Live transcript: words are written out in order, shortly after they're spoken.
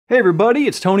Hey everybody,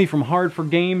 it's Tony from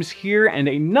Hard4Games here, and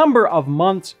a number of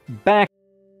months back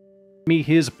me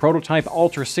his prototype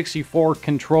Ultra 64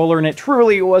 controller, and it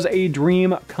truly was a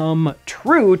dream come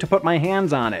true to put my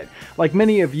hands on it. Like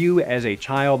many of you, as a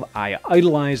child, I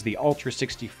idolized the Ultra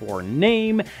 64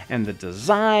 name and the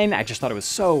design. I just thought it was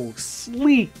so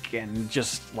sleek and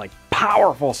just like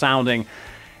powerful sounding.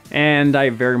 And I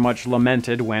very much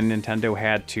lamented when Nintendo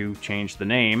had to change the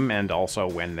name, and also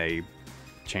when they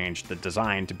changed the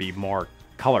design to be more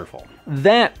colorful.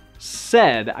 That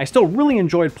said, I still really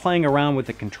enjoyed playing around with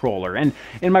the controller, and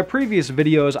in my previous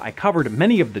videos I covered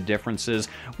many of the differences,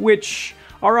 which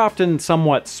are often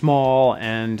somewhat small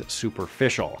and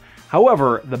superficial.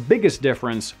 However, the biggest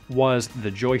difference was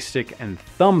the joystick and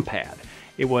thumb pad.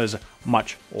 It was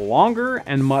much longer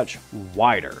and much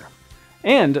wider.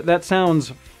 And that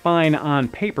sounds fine on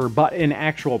paper, but in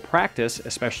actual practice,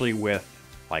 especially with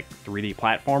like 3D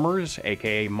platformers,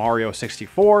 aka Mario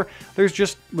 64, there's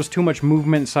just was too much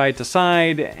movement side to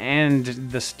side, and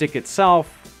the stick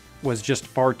itself was just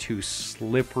far too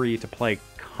slippery to play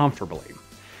comfortably.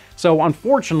 So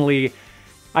unfortunately,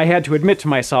 I had to admit to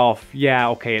myself, yeah,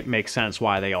 okay, it makes sense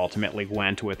why they ultimately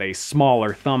went with a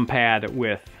smaller thumb pad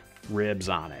with ribs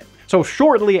on it. So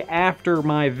shortly after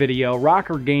my video,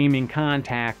 RockerGaming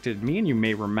contacted me, and you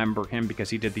may remember him because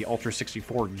he did the Ultra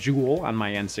 64 Jewel on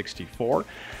my N64,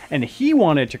 and he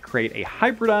wanted to create a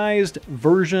hybridized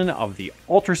version of the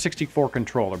Ultra 64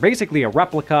 controller, basically a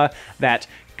replica that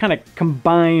kind of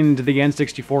combined the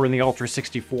N64 and the Ultra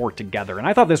 64 together. And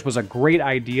I thought this was a great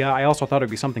idea. I also thought it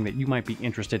would be something that you might be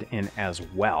interested in as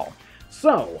well.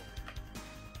 So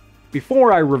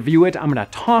before I review it, I'm going to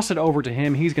toss it over to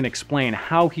him. He's going to explain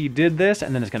how he did this,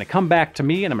 and then it's going to come back to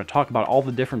me, and I'm going to talk about all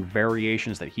the different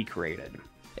variations that he created.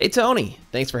 Hey Tony,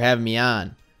 thanks for having me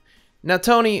on. Now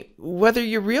Tony, whether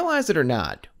you realize it or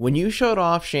not, when you showed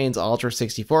off Shane's Ultra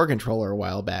 64 controller a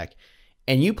while back,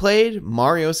 and you played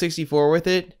Mario 64 with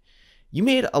it, you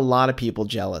made a lot of people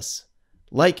jealous.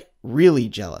 Like, really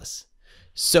jealous.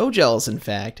 So jealous, in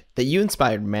fact, that you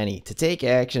inspired many to take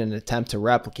action and attempt to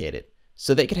replicate it,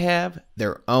 so they could have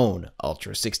their own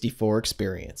Ultra 64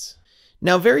 experience.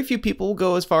 Now, very few people will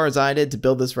go as far as I did to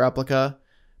build this replica,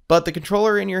 but the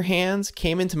controller in your hands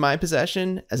came into my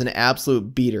possession as an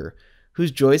absolute beater, whose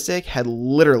joystick had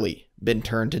literally been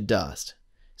turned to dust.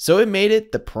 So it made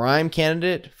it the prime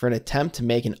candidate for an attempt to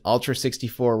make an Ultra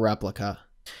 64 replica.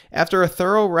 After a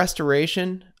thorough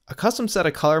restoration, a custom set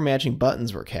of color matching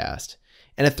buttons were cast,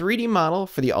 and a 3D model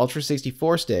for the Ultra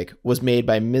 64 stick was made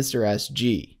by Mr.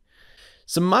 SG.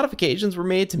 Some modifications were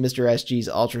made to Mr. SG's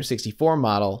Ultra 64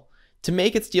 model to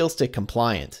make it steel stick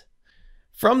compliant.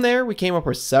 From there, we came up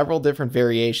with several different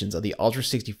variations of the Ultra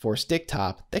 64 stick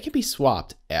top that can be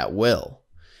swapped at will.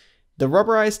 The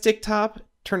rubberized stick top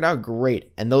turned out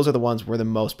great, and those are the ones we're the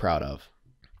most proud of.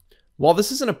 While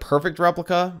this isn't a perfect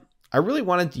replica, I really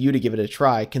wanted you to give it a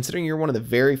try, considering you're one of the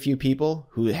very few people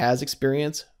who has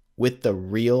experience with the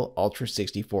real Ultra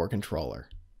 64 controller.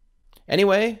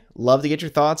 Anyway, love to get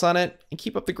your thoughts on it, and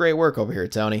keep up the great work over here,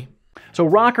 Tony. So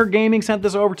RockerGaming sent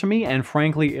this over to me, and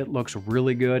frankly, it looks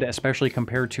really good, especially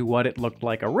compared to what it looked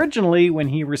like originally when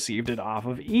he received it off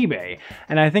of eBay.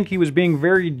 And I think he was being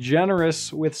very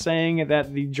generous with saying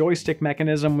that the joystick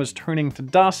mechanism was turning to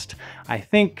dust. I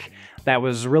think that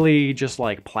was really just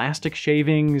like plastic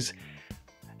shavings,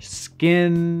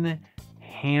 skin,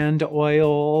 hand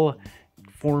oil,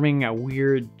 forming a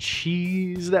weird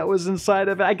cheese that was inside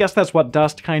of it. I guess that's what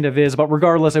dust kind of is, but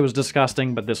regardless, it was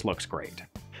disgusting, but this looks great.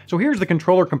 So here's the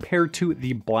controller compared to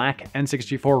the black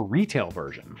N64 retail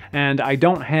version. And I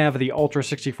don't have the Ultra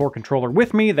 64 controller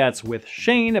with me, that's with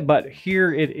Shane, but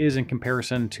here it is in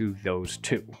comparison to those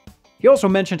two. He also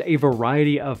mentioned a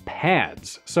variety of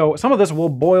pads, so some of this will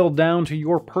boil down to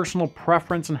your personal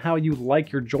preference and how you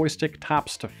like your joystick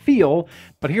tops to feel,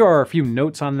 but here are a few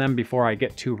notes on them before I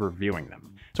get to reviewing them.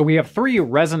 So we have 3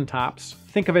 resin tops.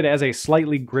 Think of it as a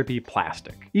slightly grippy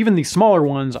plastic. Even the smaller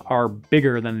ones are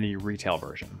bigger than the retail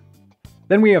version.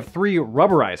 Then we have 3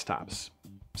 rubberized tops.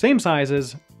 Same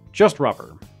sizes, just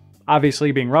rubber.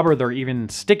 Obviously, being rubber, they're even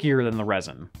stickier than the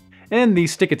resin. And the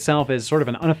stick itself is sort of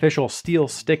an unofficial steel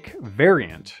stick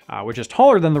variant, which is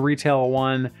taller than the retail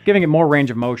one, giving it more range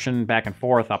of motion back and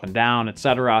forth, up and down,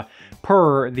 etc.,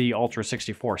 per the Ultra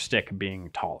 64 stick being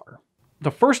taller. The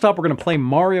first up, we're going to play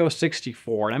Mario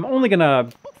 64, and I'm only going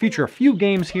to feature a few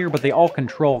games here, but they all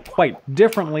control quite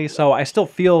differently, so I still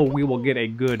feel we will get a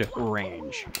good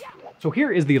range. So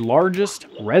here is the largest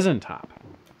resin top.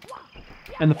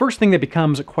 And the first thing that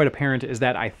becomes quite apparent is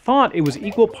that I thought it was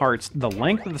equal parts the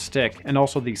length of the stick and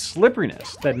also the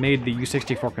slipperiness that made the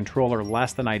U64 controller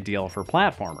less than ideal for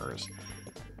platformers.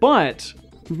 But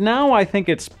Now I think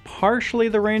it's partially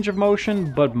the range of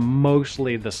motion, but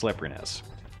mostly the slipperiness.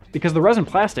 Because the resin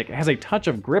plastic has a touch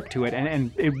of grip to it,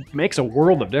 and it makes a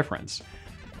world of difference.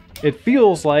 It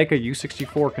feels like a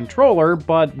U64 controller,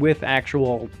 but with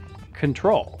actual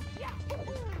control.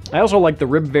 I also like the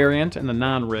ribbed variant and the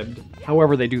non-ribbed.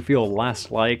 However, they do feel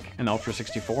less like an Ultra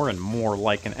 64 and more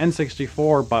like an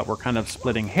N64, but we're kind of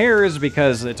splitting hairs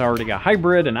because it's already a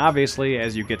hybrid, and obviously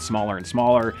as you get smaller and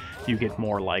smaller, you get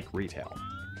more like retail.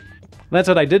 That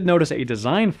said, I did notice a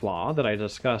design flaw that I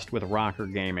discussed with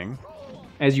RockerGaming.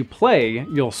 As you play,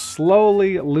 you'll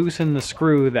slowly loosen the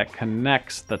screw that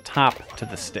connects the top to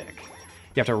the stick.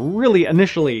 You have to really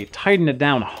initially tighten it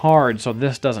down hard so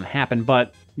this doesn't happen,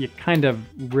 but you kind of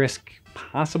risk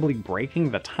possibly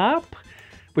breaking the top,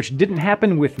 which didn't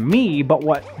happen with me, but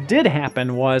what did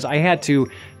happen was I had to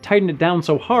tighten it down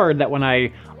so hard that when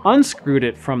I unscrewed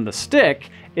it from the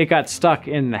stick, it got stuck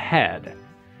in the head.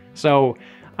 So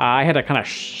I had to kind of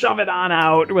shove it on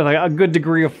out with a good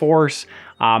degree of force.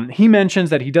 He mentions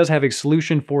that he does have a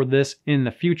solution for this in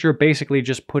the future, basically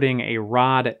just putting a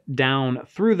rod down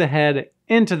through the head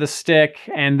into the stick,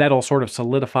 and that'll sort of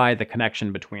solidify the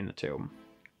connection between the two.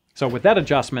 So with that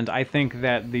adjustment, I think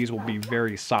that these will be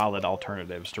very solid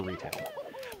alternatives to retail.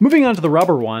 Moving on to the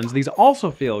rubber ones, these also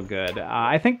feel good.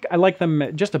 I think I like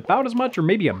them just about as much or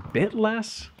maybe a bit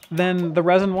less than the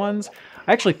resin ones.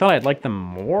 I actually thought I'd like them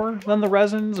more than the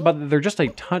resins, but they're just a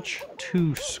touch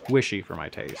too squishy for my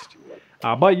taste.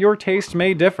 But your taste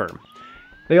may differ.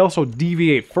 They also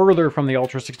deviate further from the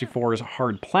Ultra 64's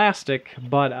hard plastic,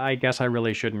 but I guess I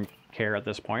really shouldn't care at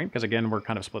this point, because again, we're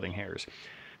kind of splitting hairs.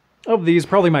 Of these,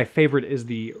 probably my favorite is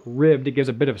the ribbed. It gives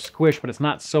a bit of squish, but it's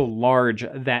not so large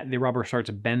that the rubber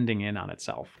starts bending in on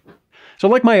itself. So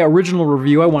like my original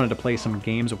review, I wanted to play some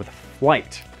games with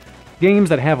flight. Games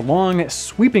that have long,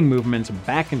 sweeping movements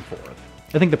back and forth.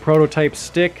 I think the prototype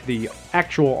stick, the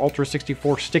actual Ultra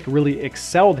 64 stick, really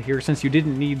excelled here since you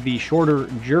didn't need the shorter,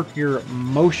 jerkier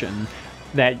motion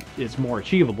that is more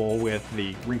achievable with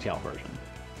the retail version.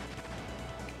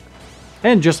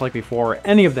 And just like before,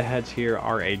 any of the heads here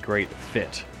are a great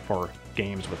fit for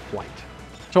games with flight.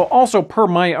 So also per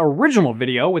my original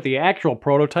video with the actual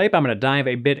prototype, I'm going to dive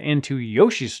a bit into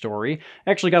Yoshi's Story.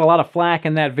 I actually got a lot of flack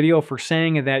in that video for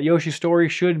saying that Yoshi's Story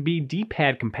should be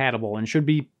D-pad compatible and should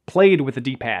be played with the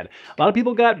D-pad. A lot of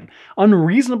people got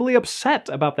unreasonably upset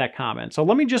about that comment. So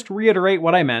let me just reiterate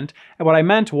what I meant. And what I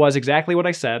meant was exactly what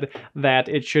I said, that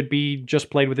it should be just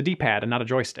played with a D-pad and not a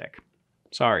joystick.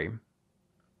 Sorry.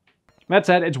 That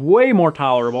said, it's way more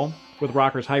tolerable with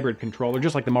Rocker's hybrid controller,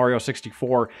 just like the Mario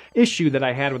 64 issue that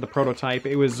I had with the prototype.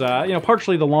 It was,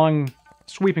 partially the long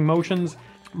sweeping motions,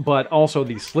 but also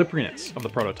the slipperiness of the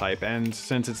prototype. And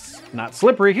since it's not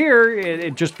slippery here,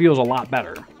 it just feels a lot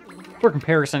better. For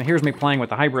comparison, here's me playing with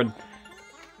the hybrid.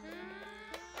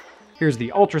 Here's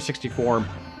the Ultra 64.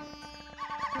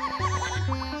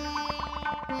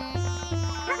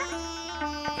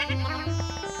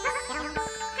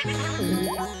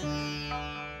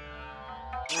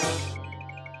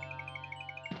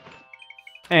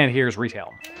 And here's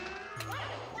retail.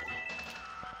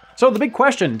 So the big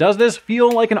question, does this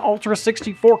feel like an Ultra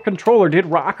 64 controller? Did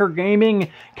RockerGaming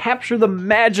capture the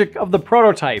magic of the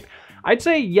prototype? I'd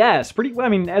say yes,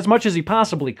 as much as he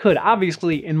possibly could.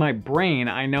 Obviously, in my brain,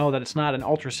 I know that it's not an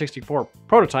Ultra 64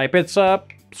 prototype. It's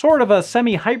sort of a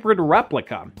semi-hybrid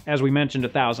replica, as we mentioned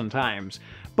 1,000 times.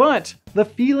 But the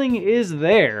feeling is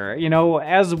there,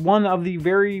 as one of the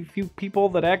very few people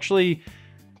that actually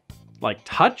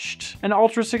touched an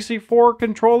Ultra 64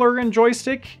 controller and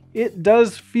joystick, it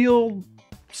does feel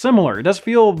similar. It does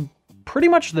feel pretty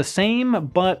much the same,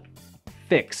 but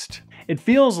fixed. It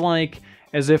feels like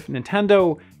as if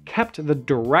Nintendo kept the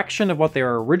direction of what they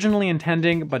were originally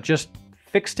intending, but just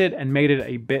fixed it and made it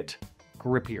a bit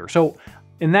grippier. So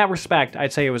in that respect,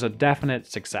 I'd say it was a definite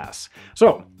success.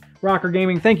 So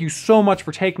RockerGaming, thank you so much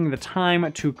for taking the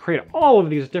time to create all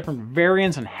of these different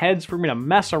variants and heads for me to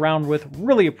mess around with.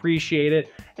 Really appreciate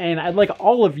it. And I'd like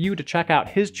all of you to check out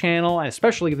his channel, and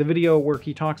especially the video where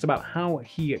he talks about how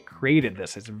he created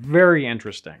this. It's very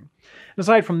interesting. And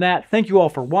aside from that, thank you all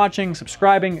for watching,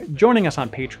 subscribing, joining us on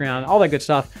Patreon, all that good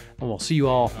stuff, and we'll see you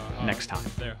all next time.